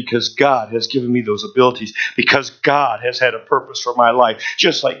simply because God has given me those abilities, because God has had a purpose for my life,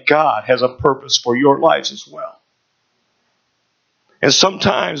 just like God has a purpose for your lives as well. And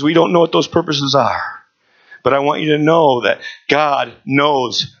sometimes we don't know what those purposes are. But I want you to know that God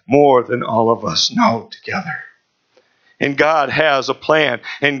knows more than all of us know together. And God has a plan.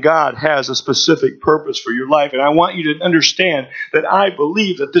 And God has a specific purpose for your life. And I want you to understand that I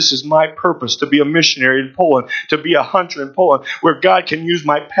believe that this is my purpose, to be a missionary in Poland, to be a hunter in Poland, where God can use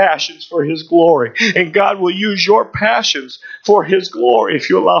my passions for His glory. And God will use your passions for His glory if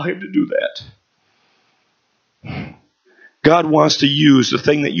you allow Him to do that. God wants to use the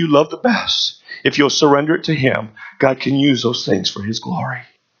thing that you love the best. If you'll surrender it to Him, God can use those things for His glory.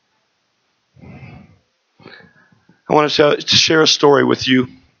 I want to share a story with you.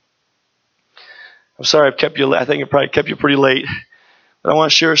 I'm sorry I've kept you. I think I probably kept you pretty late. But I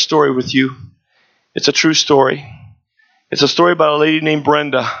want to share a story with you. It's a true story. It's a story about a lady named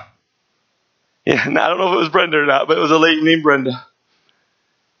Brenda. Yeah, and I don't know if it was Brenda or not, but it was a lady named Brenda.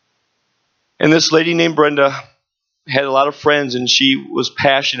 And this lady named Brenda had a lot of friends, and she was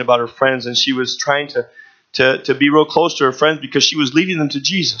passionate about her friends, and she was trying to be real close to her friends because she was leading them to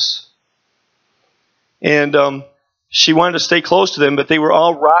Jesus. And she wanted to stay close to them, but they were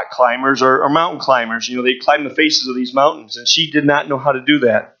all rock climbers or mountain climbers. You know, they climbed the faces of these mountains, and she did not know how to do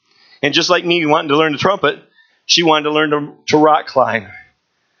that. And just like me wanting to learn the trumpet, she wanted to learn to rock climb.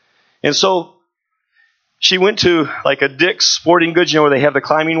 And so she went to like a Dick's Sporting Goods, you know, where they have the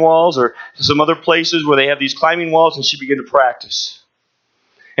climbing walls, or some other places where they have these climbing walls, and she began to practice.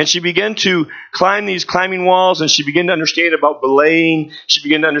 And she began to climb these climbing walls, and she began to understand about belaying. She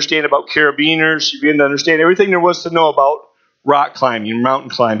began to understand about carabiners. She began to understand everything there was to know about rock climbing, mountain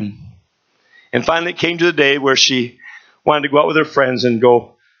climbing. And finally it came to the day where she wanted to go out with her friends and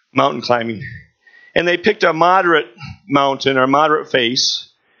go mountain climbing. And they picked a moderate mountain or a moderate face,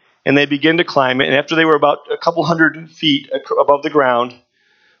 and they began to climb it. And after they were about a couple hundred feet above the ground,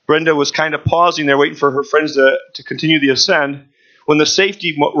 Brenda was kind of pausing there waiting for her friends to continue the ascent, when the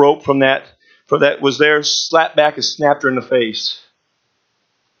safety rope from that was there slapped back and snapped her in the face.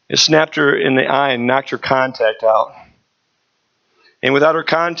 It snapped her in the eye and knocked her contact out. And without her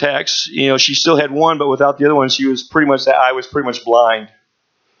contacts, you know, she still had one, but without the other one, that eye was pretty much blind.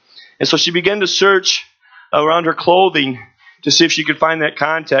 And so she began to search around her clothing to see if she could find that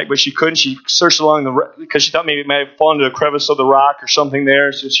contact, but she couldn't. She searched because she thought maybe it might have fallen into a crevice of the rock or something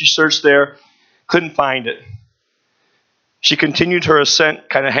there. So she searched there, couldn't find it. She continued her ascent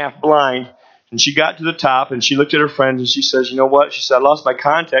kind of half blind, and she got to the top, and she looked at her friends, and she says, you know what? She said, I lost my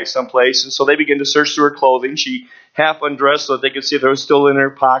contact someplace. And so they began to search through her clothing. She half undressed so that they could see if it was still in her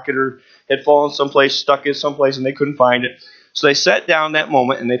pocket or had fallen someplace, stuck in someplace, and they couldn't find it. So they sat down that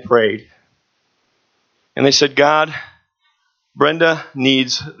moment, and they prayed. And they said, God, Brenda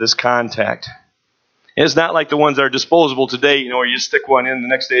needs this contact. And it's not like the ones that are disposable today, you know, where you stick one in the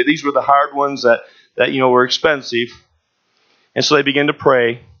next day. These were the hard ones that you know, were expensive. And so they began to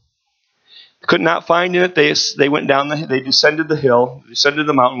pray. Could not find it. They went down. They descended the hill, descended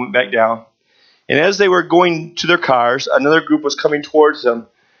the mountain, went back down. And as they were going to their cars, another group was coming towards them.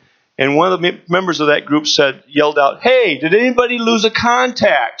 And one of the members of that group yelled out, "Hey, did anybody lose a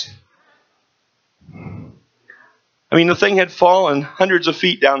contact?" I mean, the thing had fallen hundreds of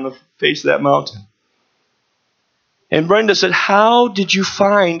feet down the face of that mountain. And Brenda said, "How did you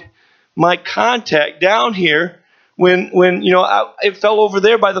find my contact down here when you know, it fell over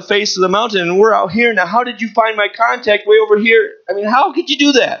there by the face of the mountain and we're out here now? How did you find my contact way over here? I mean, how could you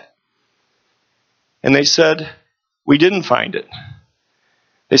do that?" And they said, "We didn't find it."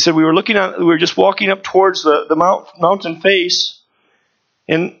 They said, we were just walking up towards the mountain face,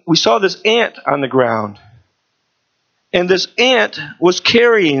 and we saw this ant on the ground. And this ant was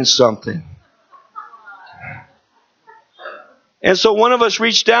carrying something. And so one of us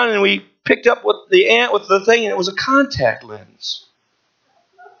reached down and we picked up with the ant with the thing, and it was a contact lens.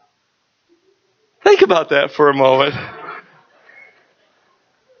 Think about that for a moment.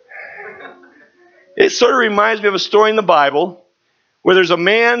 It sort of reminds me of a story in the Bible where there's a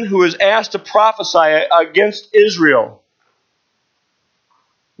man who is asked to prophesy against Israel.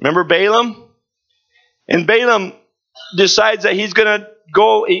 Remember Balaam? And Balaam decides that he's going to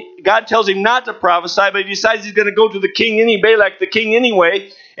go. God tells him not to prophesy, but he decides he's going to go to the king Balak, the king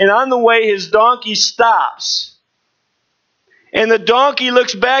anyway. And on the way, his donkey stops. And the donkey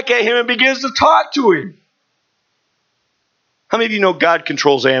looks back at him and begins to talk to him. How many of you know God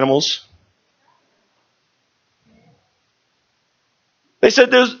controls animals? They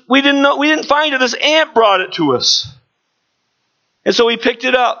said, we didn't find it. This ant brought it to us. And so we picked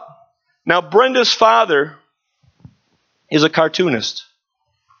it up. Now, Brenda's father is a cartoonist.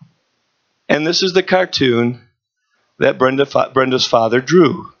 And this is the cartoon that Brenda's father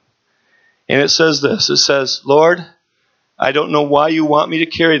drew. And it says this. It says, "Lord, I don't know why you want me to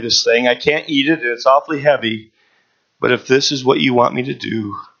carry this thing. I can't eat it, and it's awfully heavy. But if this is what you want me to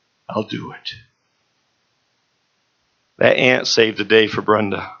do, I'll do it." That ant saved the day for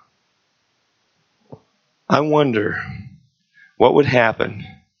Brenda. I wonder what would happen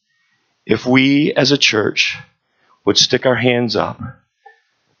if we as a church would stick our hands up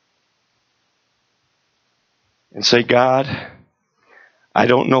and say, "God, I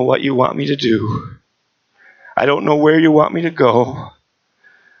don't know what you want me to do. I don't know where you want me to go.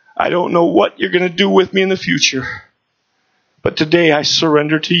 I don't know what you're going to do with me in the future. But today I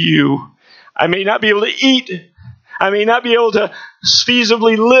surrender to you. I may not be able to eat. I may not be able to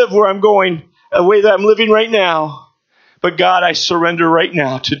feasibly live where I'm going, the way that I'm living right now. But God, I surrender right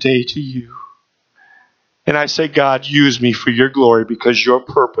now today to you. And I say, God, use me for your glory, because your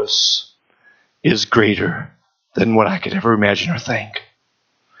purpose is greater than what I could ever imagine or think.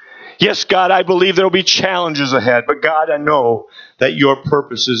 Yes, God, I believe there will be challenges ahead, but God, I know that your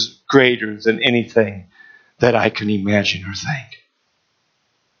purpose is greater than anything that I can imagine or think.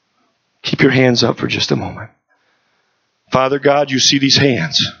 Keep your hands up for just a moment. Father God, you see these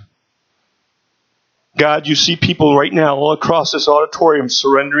hands. God, you see people right now all across this auditorium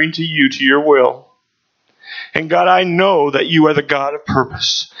surrendering to you, to your will. And God, I know that you are the God of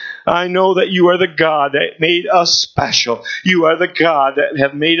purpose. I know that you are the God that made us special. You are the God that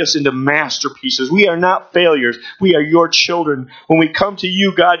have made us into masterpieces. We are not failures. We are your children. When we come to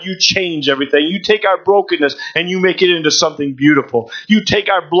you, God, you change everything. You take our brokenness and you make it into something beautiful. You take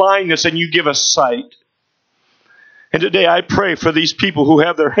our blindness and you give us sight. And today I pray for these people who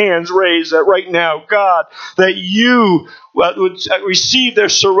have their hands raised that right now, God, that you would receive their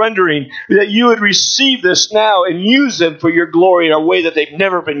surrendering, that you would receive this now and use them for your glory in a way that they've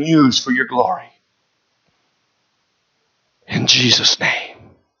never been used for your glory. In Jesus' name.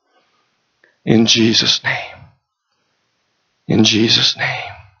 In Jesus' name. In Jesus'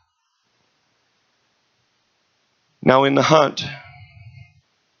 name. Now in the hunt,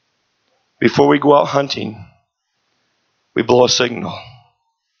 before we go out hunting, we blow a signal.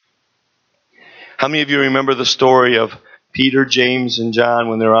 How many of you remember the story of Peter, James, and John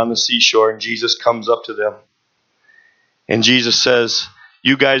when they're on the seashore and Jesus comes up to them? And Jesus says,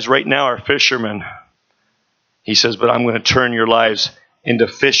 you guys right now are fishermen. He says, but I'm going to turn your lives into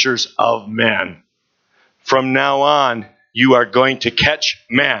fishers of men. From now on, you are going to catch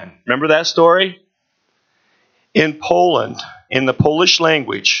men. Remember that story? In Poland, in the Polish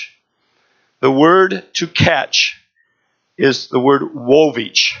language, the word to catch is the word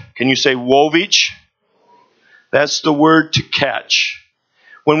łowić. Can you say łowić? That's the word to catch.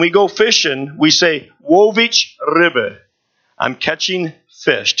 When we go fishing, we say łowić ryby. I'm catching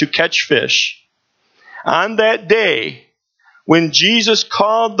fish, to catch fish. On that day, when Jesus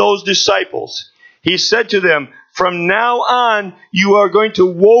called those disciples, he said to them, from now on, you are going to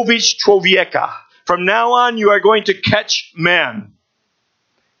łowić człowieka. From now on, you are going to catch men.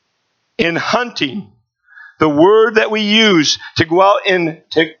 In hunting, the word that we use to go out and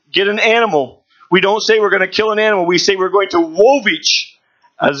to get an animal, we don't say we're going to kill an animal. We say we're going to łowić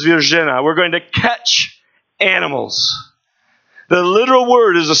a zwierzynę. We're going to catch animals. The literal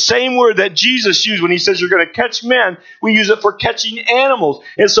word is the same word that Jesus used when he says you're going to catch men. We use it for catching animals.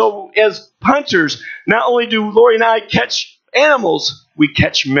 And so as hunters, not only do Lori and I catch animals, we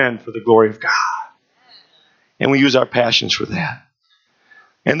catch men for the glory of God. And we use our passions for that.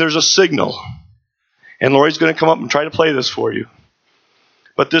 And there's a signal. And Lori's going to come up and try to play this for you.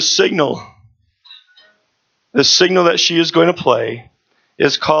 But this signal that she is going to play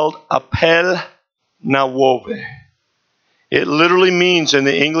is called apel na łowy. It literally means in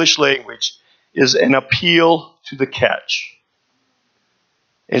the English language is an appeal to the catch.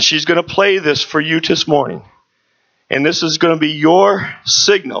 And she's going to play this for you this morning. And this is going to be your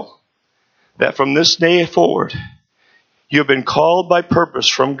signal that from this day forward, you have been called by purpose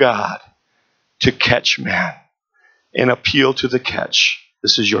from God to catch man and appeal to the catch.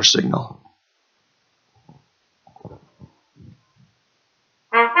 This is your signal.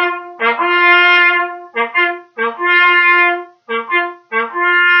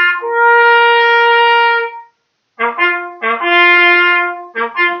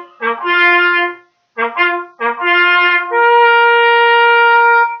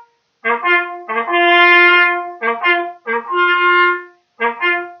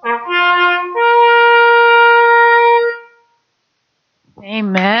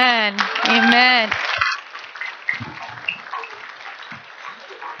 Amen. Amen.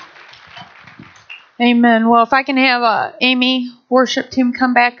 Amen. Well, if I can have Amy, worship team,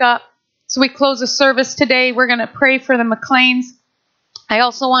 come back up. So we close the service today. We're going to pray for the McLeans. I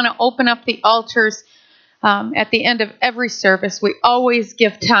also want to open up the altars at the end of every service. We always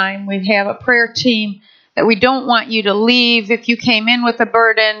give time. We have a prayer team that we don't want you to leave. If you came in with a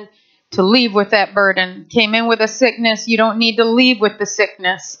burden, to leave with that burden. Came in with a sickness, you don't need to leave with the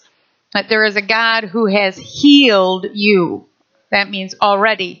sickness. That there is a God who has healed you. That means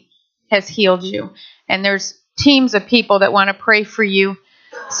already has healed you. And there's teams of people that want to pray for you.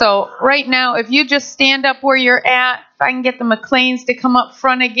 So right now, if you just stand up where you're at, if I can get the McLeans to come up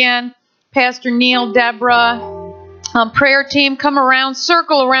front again, Pastor Neil, Deborah, prayer team, come around,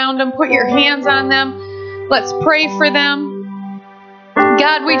 circle around them, put your hands on them. Let's pray for them.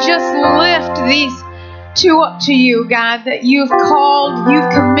 God, we just lift these two up to you, God, that you've called,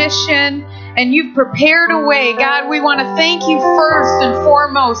 you've commissioned, and you've prepared a way. God, we want to thank you first and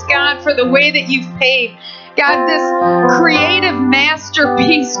foremost, God, for the way that you've paved. God, this creative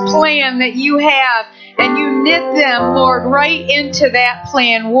masterpiece plan that you have, and you knit them, Lord, right into that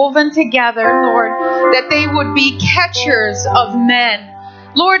plan, woven together, Lord, that they would be catchers of men.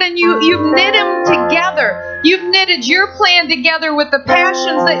 Lord, and you've knit them together You've knitted your plan together with the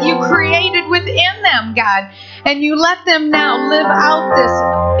passions that you created within them, God. And you let them now live out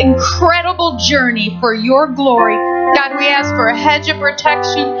this incredible journey for your glory. God, we ask for a hedge of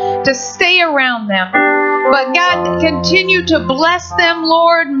protection to stay around them. But God, continue to bless them,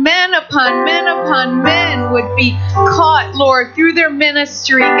 Lord. Men upon men would be caught, Lord, through their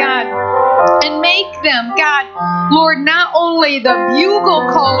ministry, God. And make them, God, Lord, not only the bugle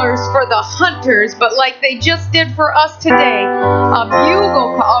callers for the hunters, but like they just did for us today, a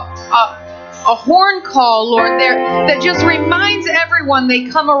bugle call, a horn call, Lord, there that just reminds everyone they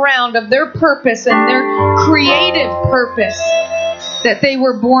come around of their purpose and their creative purpose that they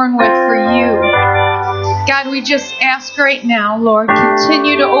were born with for you. God, we just ask right now, Lord,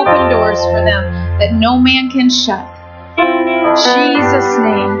 continue to open doors for them that no man can shut. Jesus'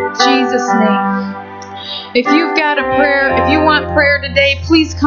 name, Jesus' name. If you've got a prayer, if you want prayer today, please come.